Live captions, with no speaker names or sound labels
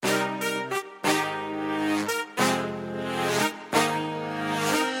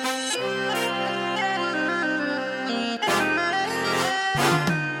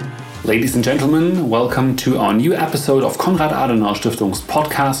Ladies and gentlemen, welcome to our new episode of Konrad Adenauer Stiftung's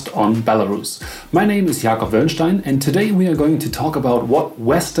podcast on Belarus. My name is Jakob Wölnstein, and today we are going to talk about what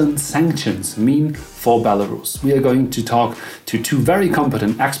Western sanctions mean for Belarus. We are going to talk to two very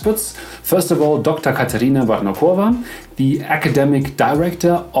competent experts. First of all, Dr. Katerina Bartnokova, the academic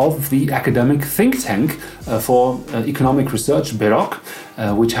director of the academic think tank for economic research, BEROK,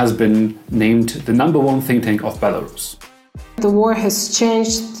 which has been named the number one think tank of Belarus. The war has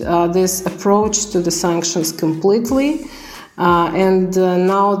changed this approach to the sanctions completely, and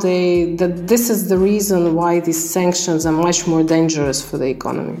now this is the reason why these sanctions are much more dangerous for the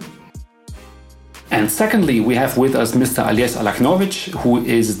economy. And secondly, we have with us Mr. Ales Alaknovich, who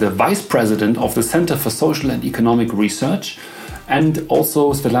is the vice president of the Center for Social and Economic Research, and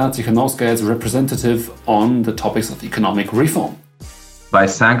also Svetlana Tikhanovskaya's representative on the topics of economic reform. By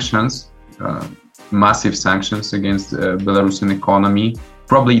sanctions, massive sanctions against Belarusian economy,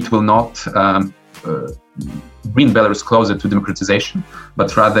 probably it will not bring Belarus closer to democratization,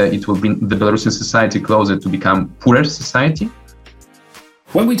 but rather it will bring the Belarusian society closer to become poorer society.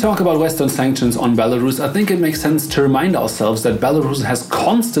 When we talk about Western sanctions on Belarus, I think it makes sense to remind ourselves that Belarus has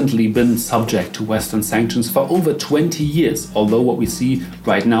constantly been subject to Western sanctions for over 20 years, although what we see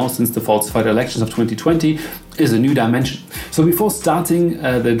right now since the falsified elections of 2020 is a new dimension. So before starting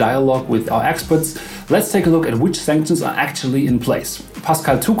the dialogue with our experts, let's take a look at which sanctions are actually in place.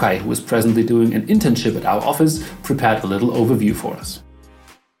 Pascal Tukay, who is presently doing an internship at our office, prepared a little overview for us.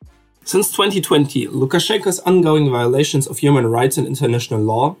 Since 2020, Lukashenko's ongoing violations of human rights and international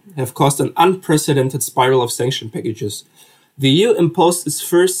law have caused an unprecedented spiral of sanction packages. The EU imposed its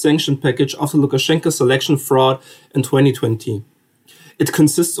first sanction package after Lukashenko's election fraud in 2020. It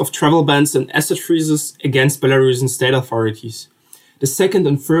consists of travel bans and asset freezes against Belarusian state authorities. The second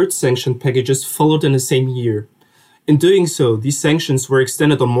and third sanction packages followed in the same year. In doing so, these sanctions were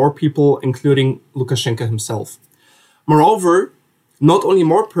extended on more people, including Lukashenko himself. Moreover, not only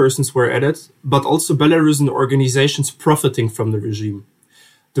more persons were added, but also Belarusian organizations profiting from the regime.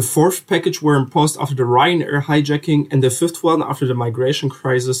 The fourth package were imposed after the Ryanair hijacking and the fifth one after the migration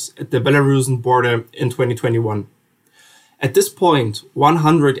crisis at the Belarusian border in 2021. At this point,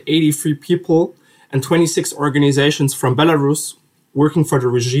 183 people and 26 organizations from Belarus working for the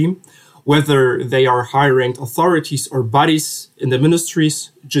regime, whether they are high-ranked authorities or bodies in the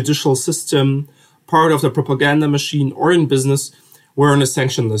ministries, judicial system, part of the propaganda machine, or in business, were on a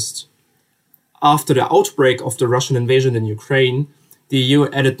sanction list. After the outbreak of the Russian invasion in Ukraine, the EU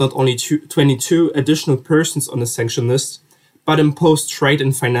added not only 22 additional persons on the sanction list, but imposed trade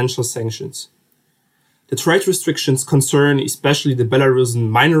and financial sanctions. The trade restrictions concern especially the Belarusian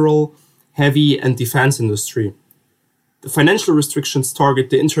mineral, heavy, and defense industry. The financial restrictions target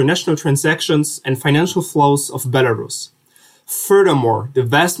the international transactions and financial flows of Belarus. Furthermore, the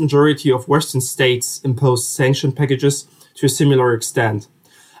vast majority of Western states imposed sanction packages to a similar extent.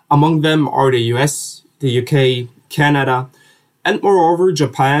 Among them are the US, the UK, Canada, and moreover,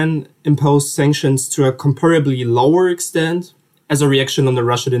 Japan imposed sanctions to a comparably lower extent as a reaction on the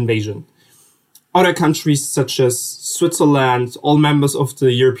Russian invasion. Other countries such as Switzerland, all members of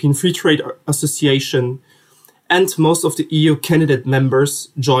the European Free Trade Association, and most of the EU candidate members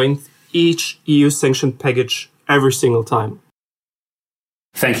joined each EU sanction package every single time.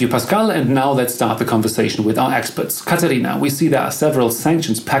 Thank you, Pascal. And now let's start the conversation with our experts. Katerina, we see there are several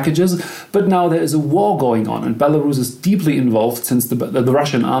sanctions packages, but now there is a war going on, and Belarus is deeply involved since the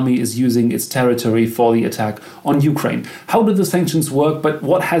Russian army is using its territory for the attack on Ukraine. How do the sanctions work, but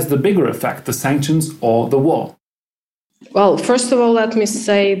what has the bigger effect, the sanctions or the war? Well, first of all, let me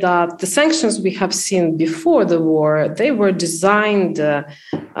say that the sanctions we have seen before the war, they were designed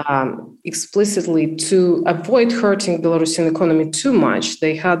explicitly to avoid hurting Belarusian economy too much.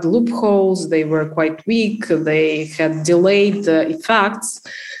 They had loopholes, they were quite weak, they had delayed effects.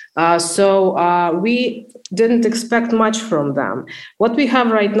 So we didn't expect much from them. What we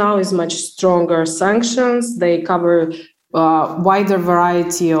have right now is much stronger sanctions. They cover wider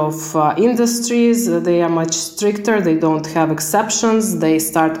variety of industries. They are much stricter. They don't have exceptions. They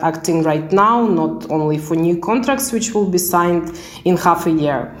start acting right now, not only for new contracts, which will be signed in half a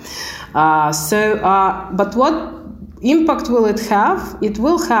year. But what impact will it have? It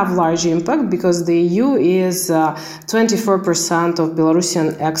will have large impact because the EU is 24% of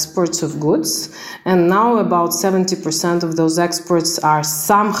Belarusian exports of goods. And now about 70% of those exports are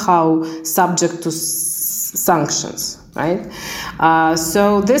somehow subject to sanctions, right?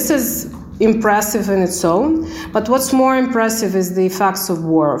 So this is impressive in its own. But what's more impressive is the effects of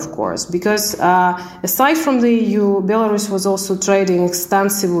war, of course, because aside from the EU, Belarus was also trading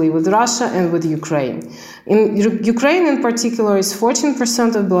extensively with Russia and with Ukraine. In Ukraine in particular is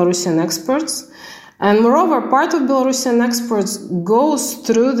 14% of Belarusian exports. And moreover, part of Belarusian exports goes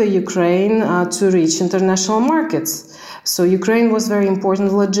through the Ukraine to reach international markets. So Ukraine was very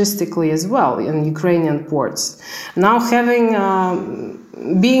important logistically as well in Ukrainian ports. Now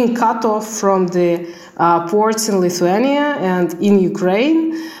being cut off from the ports in Lithuania and in Ukraine,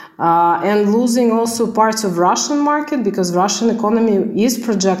 and losing also parts of Russian market because Russian economy is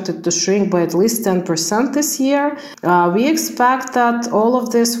projected to shrink by at least 10% this year. We expect that all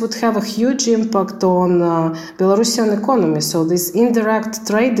of this would have a huge impact on Belarusian economy. So these indirect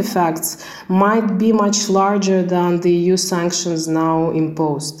trade effects might be much larger than the EU sanctions now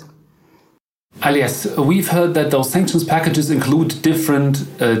imposed. Alias, we've heard that those sanctions packages include different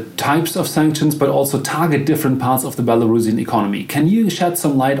types of sanctions, but also target different parts of the Belarusian economy. Can you shed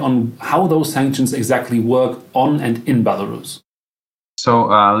some light on how those sanctions exactly work on and in Belarus? So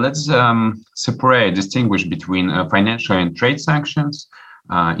let's distinguish between financial and trade sanctions.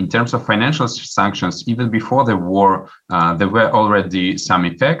 In terms of financial sanctions, even before the war, there were already some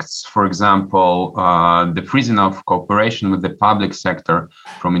effects. For example, the freezing of cooperation with the public sector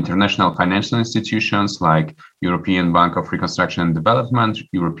from international financial institutions like European Bank of Reconstruction and Development,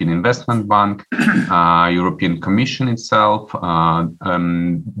 European Investment Bank, European Commission itself,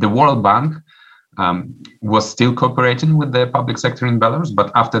 the World Bank was still cooperating with the public sector in Belarus, but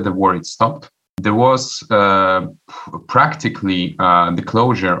after the war it stopped. There was practically the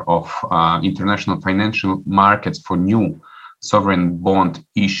closure of international financial markets for new sovereign bond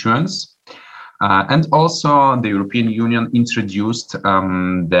issuance. And also the European Union introduced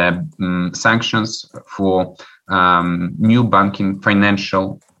the sanctions for new banking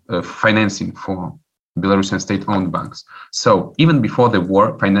financing for Belarusian state-owned banks. So even before the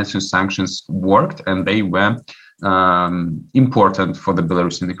war, financial sanctions worked and they were important for the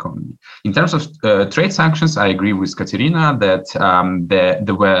Belarusian economy. In terms of trade sanctions, I agree with Katerina that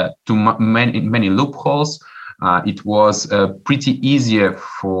there were many loopholes. It was pretty easier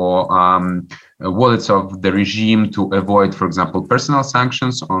for wallets of the regime to avoid, for example, personal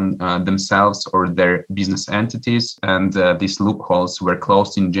sanctions on themselves or their business entities. And these loopholes were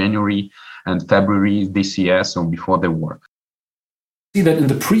closed in January and February this year, so before the war. See that in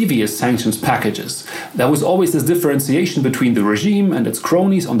the previous sanctions packages, there was always this differentiation between the regime and its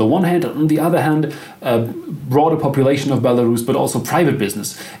cronies on the one hand, and on the other hand, broader population of Belarus, but also private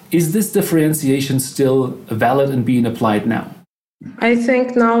business. Is this differentiation still valid and being applied now? I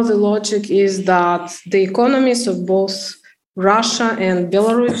think now the logic is that the economies of both Russia and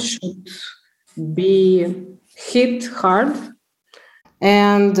Belarus should be hit hard.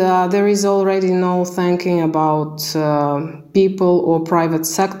 And there is already no thinking about people or private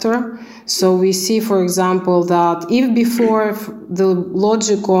sector. So we see, for example, that if before the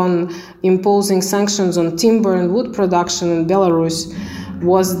logic on imposing sanctions on timber and wood production in Belarus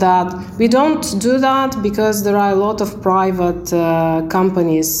was that we don't do that because there are a lot of private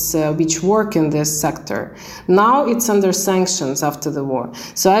companies which work in this sector. Now it's under sanctions after the war.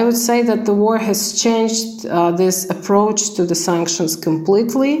 So I would say that the war has changed this approach to the sanctions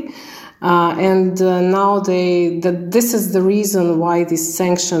completely. Now this is the reason why these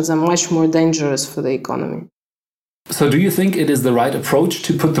sanctions are much more dangerous for the economy. So do you think it is the right approach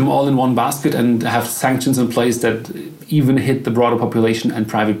to put them all in one basket and have sanctions in place that even hit the broader population and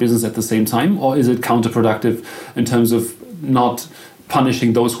private business at the same time? Or is it counterproductive in terms of not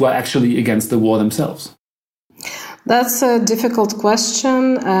punishing those who are actually against the war themselves? That's a difficult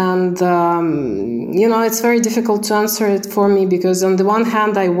question, and it's very difficult to answer it for me because on the one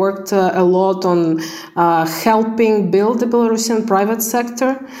hand, I worked a lot on helping build the Belarusian private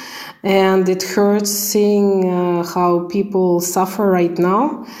sector, and it hurts seeing how people suffer right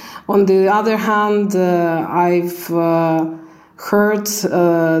now. On the other hand, I've heard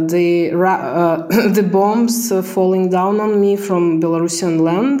the bombs falling down on me from Belarusian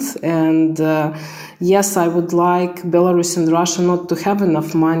land, and yes, I would like Belarus and Russia not to have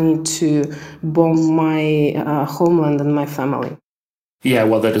enough money to bomb my homeland and my family. Yeah,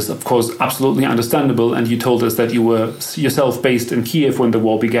 well, that is, of course, absolutely understandable. And you told us that you were yourself based in Kiev when the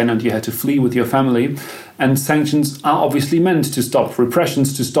war began and you had to flee with your family. and sanctions are obviously meant to stop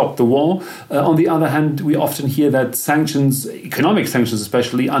repressions, to stop the war. On the other hand, we often hear that sanctions, economic sanctions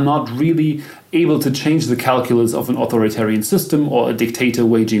especially, are not really able to change the calculus of an authoritarian system or a dictator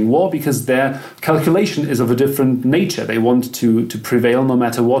waging war, because their calculation is of a different nature. They want to prevail no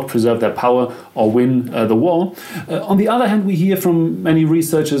matter what, preserve their power or win the war. On the other hand, we hear from many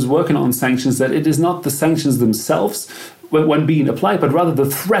researchers working on sanctions that it is not the sanctions themselves when being applied, but rather the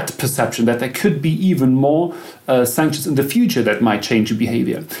threat perception that there could be even more sanctions in the future that might change your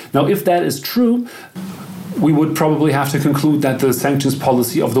behavior. Now, if that is true, we would probably have to conclude that the sanctions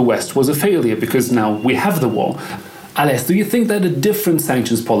policy of the West was a failure, because now we have the war. Ales, do you think that a different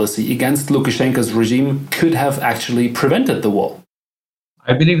sanctions policy against Lukashenko's regime could have actually prevented the war?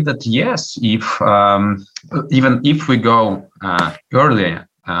 I believe that yes, if even if we go earlier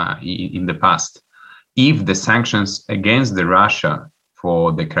in the past, if the sanctions against the Russia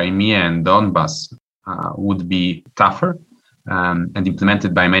for the Crimea and Donbass would be tougher and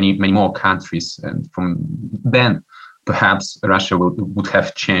implemented by many more countries, and from then perhaps Russia would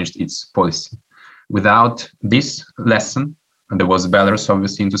have changed its policy. Without this lesson, and there was Belarus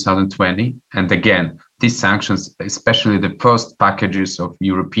obviously in 2020, and again these sanctions, especially the first packages of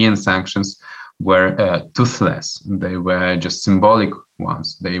European sanctions, were toothless. They were just symbolic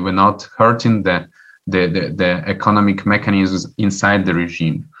ones. They were not hurting the economic mechanisms inside the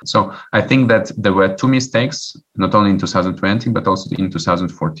regime. So I think that there were two mistakes, not only in 2020, but also in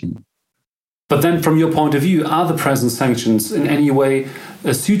 2014. But then from your point of view, are the present sanctions in any way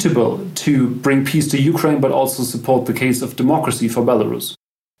suitable to bring peace to Ukraine, but also support the case of democracy for Belarus?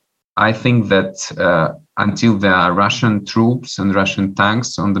 I think that until there are Russian troops and Russian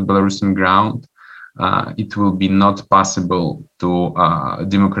tanks on the Belarusian ground, it will be not possible to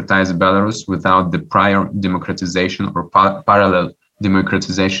democratize Belarus without the prior democratization or parallel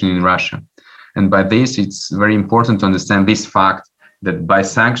democratization in Russia. And by this, it's very important to understand this fact that by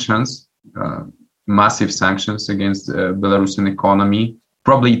sanctions, massive sanctions against the Belarusian economy,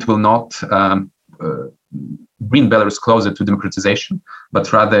 probably it will not bring Belarus closer to democratization,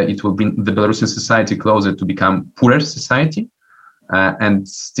 but rather it will bring the Belarusian society closer to become poorer society. And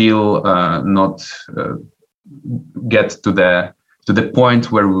still not get to the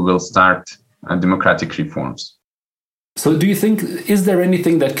point where we will start democratic reforms. So do you think, is there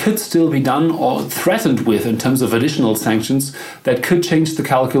anything that could still be done or threatened with in terms of additional sanctions that could change the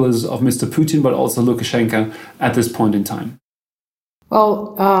calculus of Mr. Putin, but also Lukashenko at this point in time?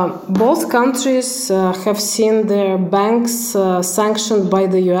 Well, both countries have seen their banks sanctioned by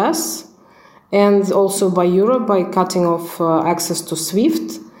the US and also by Europe by cutting off access to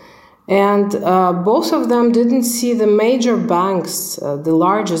SWIFT. And both of them didn't see the major banks, the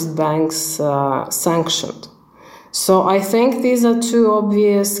largest banks, sanctioned. So I think these are two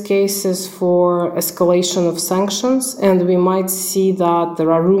obvious cases for escalation of sanctions, and we might see that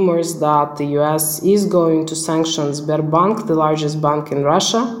there are rumors that the US is going to sanction Sberbank, the largest bank in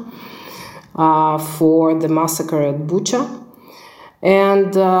Russia, for the massacre at Bucha.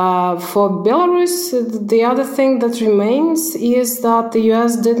 And for Belarus, the other thing that remains is that the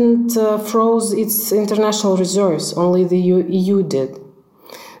US didn't froze its international reserves, only the EU did.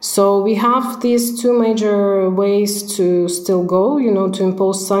 So we have these two major ways to still go, to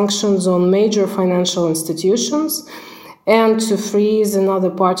impose sanctions on major financial institutions and to freeze another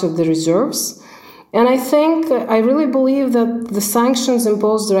part of the reserves. And I really believe that the sanctions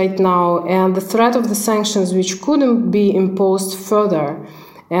imposed right now and the threat of the sanctions which couldn't be imposed further,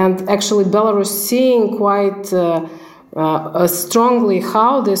 and actually Belarus seeing quite strongly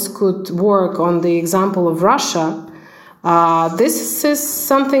how this could work on the example of Russia, this is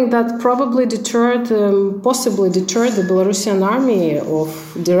something that probably possibly deterred the Belarusian army of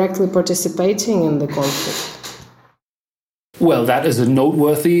directly participating in the conflict. Well, that is a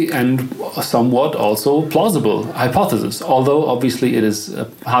noteworthy and somewhat also plausible hypothesis, although obviously it is a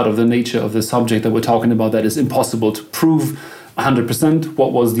part of the nature of the subject that we're talking about that is impossible to prove 100%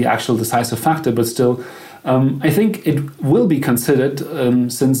 what was the actual decisive factor, but still, I think it will be considered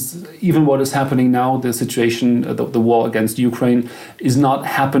since even what is happening now, the situation, the war against Ukraine, is not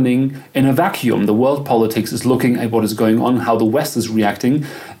happening in a vacuum. The world politics is looking at what is going on, how the West is reacting.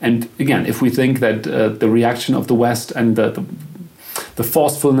 And again, if we think that the reaction of the West and the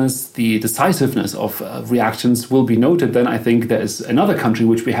forcefulness, the decisiveness of reactions will be noted, then I think there is another country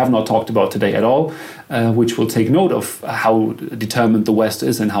which we have not talked about today at all, which will take note of how determined the West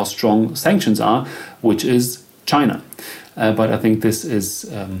is and how strong sanctions are, which is China. But I think this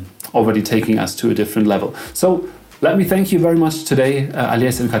is already taking us to a different level. So let me thank you very much today,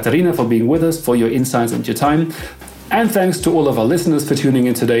 Ales and Katarina, for being with us, for your insights and your time. And thanks to all of our listeners for tuning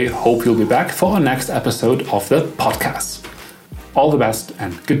in today. Hope you'll be back for our next episode of the podcast. All the best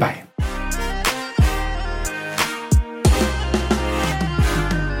and goodbye.